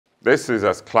This is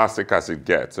as classic as it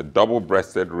gets, a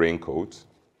double-breasted raincoat,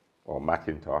 or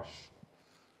Macintosh,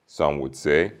 some would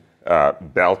say.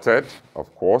 Belted,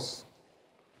 of course.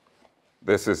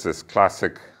 This is as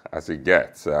classic as it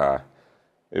gets.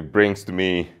 It brings to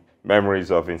me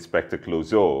memories of Inspector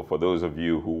Clouseau, for those of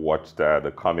you who watched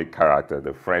the comic character,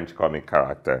 the French comic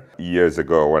character, years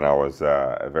ago when I was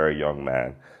a very young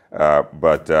man.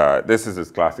 But this is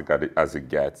as classic as it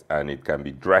gets, and it can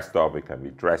be dressed up, it can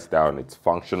be dressed down, it's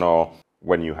functional.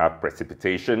 When you have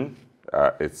precipitation,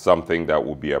 it's something that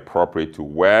would be appropriate to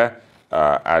wear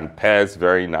and pairs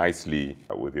very nicely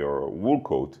with your wool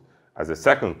coat as a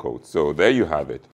second coat. So there you have it.